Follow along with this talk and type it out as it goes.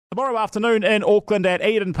Tomorrow afternoon in Auckland at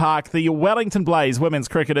Eden Park, the Wellington Blaze women's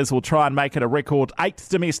cricketers will try and make it a record 8th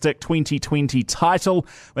domestic 2020 title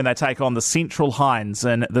when they take on the Central Hinds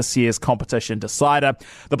in this year's competition decider.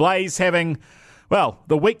 The Blaze having,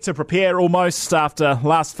 the week to prepare almost after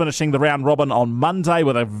last finishing the round robin on Monday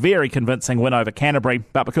with a very convincing win over Canterbury.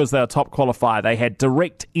 But because they were top qualifier, they had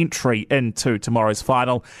direct entry into tomorrow's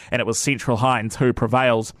final, and it was Central Hinds who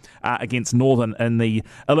prevailed against Northern in the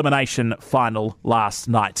elimination final last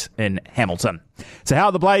night in Hamilton. So how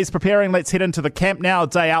are the Blaze preparing? Let's head into the camp now, a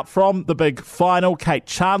day out from the big final. Kate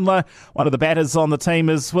Chandler, one of the batters on the team,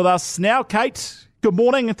 is with us now. Kate, good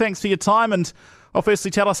morning and thanks for your time. And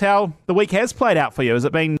firstly, tell us how the week has played out for you. Has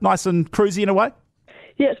it been nice and cruisy in a way?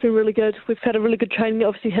 Yeah, it's been really good. We've had a really good training. We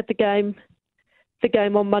obviously had the game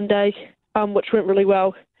on Monday, which went really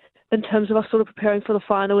well in terms of us sort of preparing for the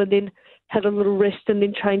final, and then had a little rest and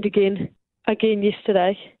then trained again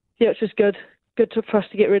yesterday. Yeah, it's just good for us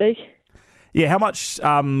to get ready. Yeah, how much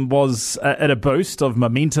was it a boost of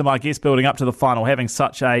momentum, I guess, building up to the final, having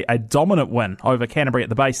such a dominant win over Canterbury at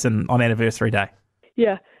the Basin on anniversary day?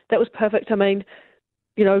 Yeah, that was perfect. I mean,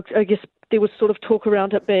 I guess there was sort of talk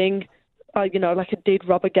around it being, like a dead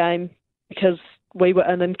rubber game because we were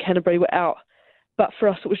in and Canterbury were out. But for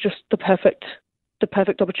us, it was just the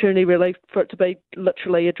perfect opportunity, really, for it to be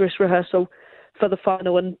literally a dress rehearsal for the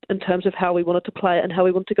final in terms of how we wanted to play it and how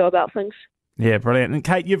we wanted to go about things. Yeah, brilliant. And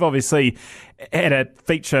Kate, you've obviously had a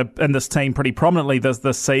feature in this team pretty prominently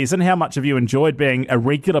this season. How much have you enjoyed being a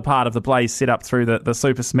regular part of the Blaze set up through the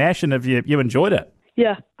Super Smash, and have you enjoyed it?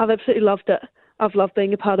 Yeah, I've absolutely loved it. I've loved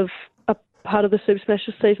being a part of the Super Smash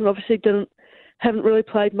this season. Obviously, haven't really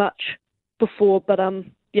played much before, but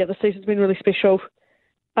the season's been really special.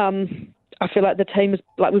 I feel like the team is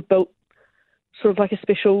we've built sort of like a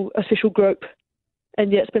special group,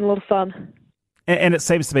 and it's been a lot of fun. And it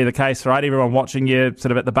seems to be the case, right? Everyone watching you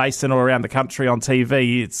sort of at the Basin or around the country on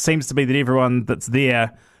TV, it seems to be that everyone that's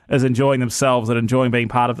there is enjoying themselves and enjoying being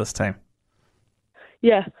part of this team.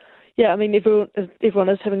 Yeah. I mean, everyone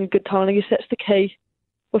is having a good time. I guess that's the key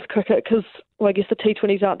with cricket because, I guess the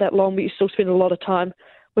T20s aren't that long, but you still spend a lot of time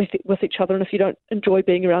with each other. And if you don't enjoy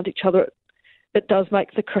being around each other, it does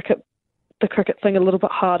make the cricket thing a little bit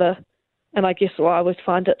harder. And I guess I always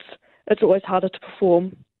find it's always harder to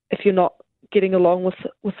perform if you're not getting along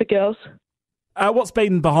with the girls. What's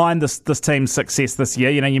been behind this team's success this year?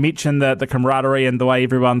 You mentioned the camaraderie and the way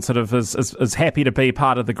everyone sort of is happy to be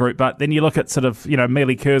part of the group, but then you look at sort of,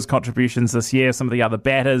 Mealy Kerr's contributions this year, some of the other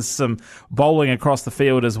batters, some bowling across the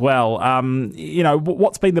field as well.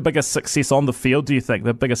 What's been the biggest success on the field, do you think,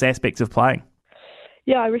 the biggest aspects of playing?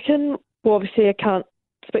 Yeah, I reckon, obviously I can't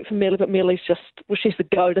speak for Mealy, but Mealy's she's the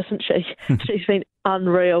GOAT, isn't she? She's been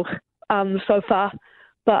unreal so far.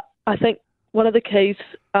 But I think one of the keys,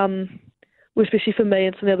 especially for me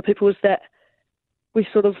and some of the other people, is that we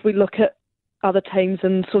look at other teams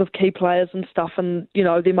and sort of key players and stuff, and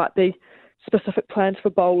there might be specific plans for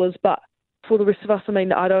bowlers, but for the rest of us, I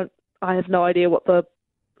mean, I have no idea what the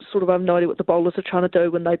bowlers are trying to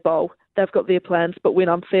do when they bowl. They've got their plans, but when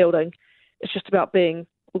I'm fielding, it's just about being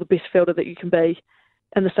the best fielder that you can be.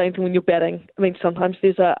 And the same thing when you're batting. I mean, sometimes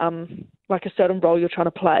there's a certain role you're trying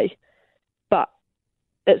to play, but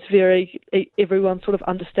it's everyone sort of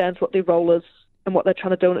understands what their role is and what they're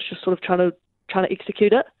trying to do, and it's just sort of trying to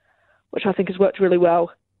execute it, which I think has worked really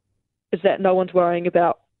well, is that no one's worrying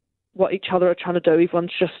about what each other are trying to do.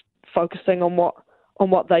 Everyone's just focusing on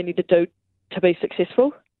what they need to do to be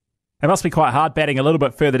successful. It must be quite hard batting a little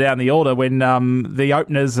bit further down the order when the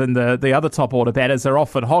openers and the other top order batters are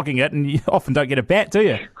often hogging it, and you often don't get a bat, do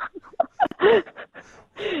you?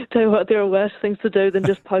 Tell you what, there are worse things to do than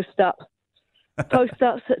just post up. Post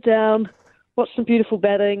up, sit down, watch some beautiful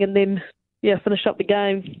batting, and then, finish up the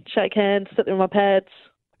game, shake hands, sit there on my pads.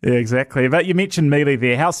 Yeah, exactly. But you mentioned Mealy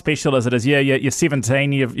there. How special is it? You're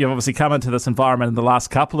 17, you've obviously come into this environment in the last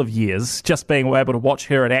couple of years, just being able to watch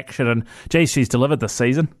her in action, and, geez, she's delivered this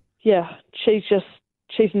season. Yeah, she's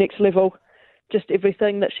next level. Just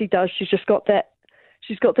everything that she does, she's got the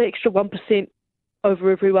extra 1% over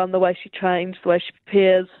everyone, the way she trains, the way she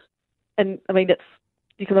prepares. And, I mean,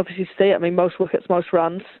 you can obviously see it. I mean, most wickets, most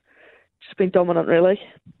runs. She's been dominant, really.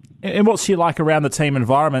 And what's she like around the team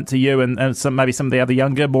environment to you and maybe some of the other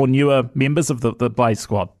younger, more newer members of the Blaze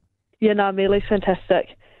squad? Yeah, no, Mealy's fantastic.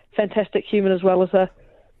 Fantastic human as well as a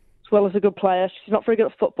good player. She's not very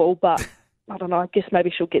good at football, but I don't know, I guess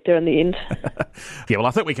maybe she'll get there in the end. Yeah, well,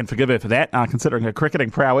 I think we can forgive her for that, considering her cricketing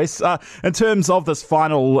prowess. In terms of this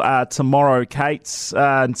final tomorrow, Kate,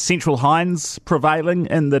 Central Hinds prevailing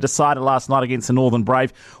in the decider last night against the Northern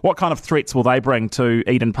Brave. What kind of threats will they bring to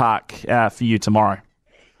Eden Park for you tomorrow?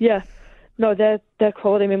 Yeah, No, they're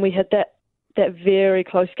quality. I mean, we had that very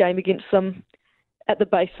close game against them at the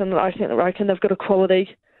Basin. I reckon they've got a quality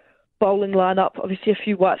bowling lineup. Obviously, a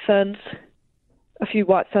few white fin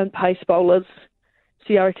pace bowlers.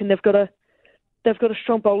 So yeah, I reckon they've got a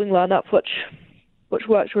strong bowling lineup, which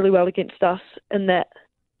works really well against us in that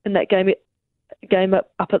game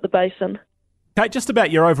up at the Basin. Kate, just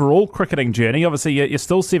about your overall cricketing journey. Obviously, you're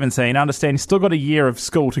still 17. I understand you've still got a year of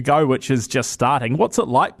school to go, which is just starting. What's it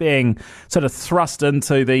like being sort of thrust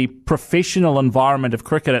into the professional environment of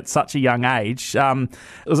cricket at such a young age?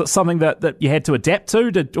 Was it something that you had to adapt to,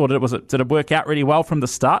 did it work out really well from the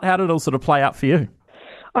start? How did it all sort of play out for you?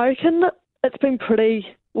 I reckon it's been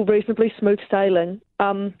reasonably smooth sailing,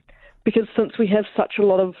 because since we have such a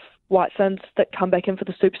lot of white fins that come back in for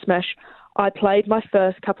the Super Smash, I played my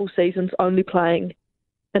first couple seasons only playing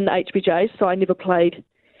in the HBJs, so I never played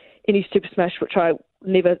any Super Smash, which I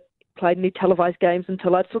never played any televised games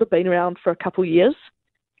until I'd sort of been around for a couple years.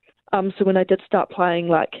 So when I did start playing,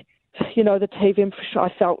 the TV, I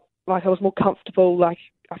felt like I was more comfortable, like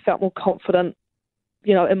I felt more confident,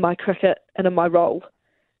 in my cricket and in my role,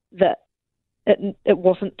 that it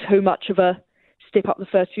wasn't too much of a step up. The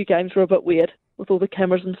first few games were a bit weird with all the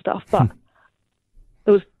cameras and stuff, but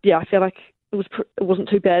I feel like it wasn't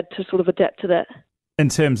too bad to sort of adapt to that. In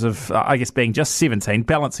terms of, I guess, being just 17,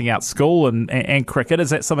 balancing out school and cricket, is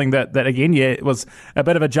that something that again, it was a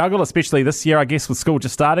bit of a juggle, especially this year, I guess, with school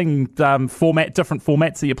just starting, different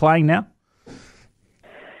formats that you're playing now?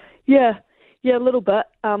 Yeah, a little bit,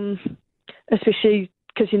 especially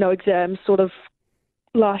because, exams sort of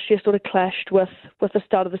last year sort of clashed with the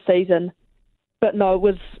start of the season. But no, it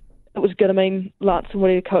was good. I mean, Lance and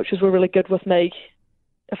Woody, the coaches, were really good with me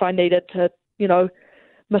if I needed to,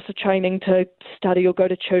 miss a training to study or go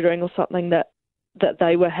to tutoring or something, that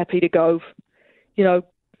they were happy to go,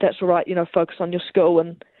 that's all right, focus on your school.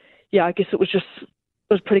 And yeah, I guess it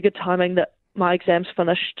was pretty good timing that my exams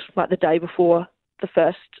finished like the day before the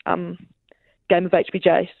first game of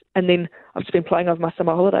HBJs, and then I've just been playing over my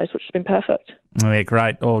summer holidays, which has been perfect. Oh, yeah,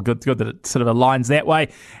 great. Oh, good that it sort of aligns that way.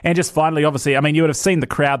 And just finally, obviously, I mean, you would have seen the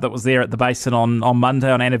crowd that was there at the Basin on Monday,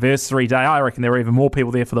 on anniversary day. I reckon there were even more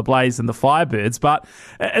people there for the Blaze than the Firebirds. But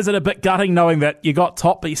is it a bit gutting knowing that you got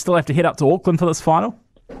top, but you still have to head up to Auckland for this final?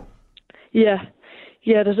 Yeah,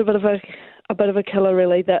 there's a bit of a killer,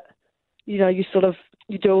 really, that you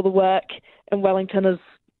do all the work, and Wellington's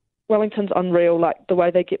unreal, like the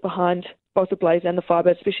way they get behind both the Blaze and the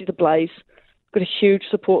Firebirds, especially the Blaze. Got a huge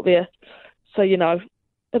support there. So,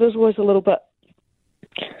 it is always a little bit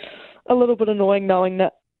annoying knowing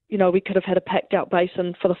that, we could have had a packed out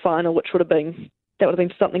Basin for the final, which would have been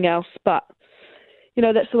something else. But,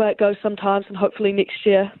 that's the way it goes sometimes, and hopefully next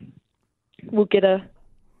year we'll get a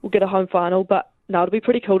home final. But no, it'll be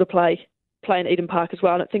pretty cool to play in Eden Park as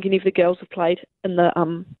well. I don't think any of the girls have played in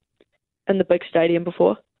the big stadium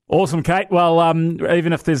before. Awesome, Kate. Well,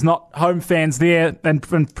 even if there's not home fans there and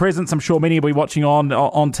presence, I'm sure many will be watching on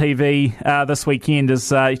TV this weekend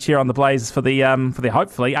as you cheer on the Blaze for their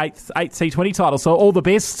hopefully eighth T20 title. So all the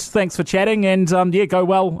best. Thanks for chatting, and go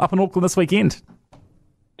well up in Auckland this weekend.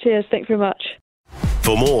 Cheers. Thanks very much.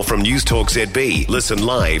 For more from News Talk ZB, listen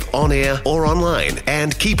live, on air or online,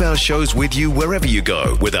 and keep our shows with you wherever you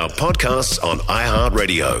go with our podcasts on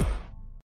iHeartRadio.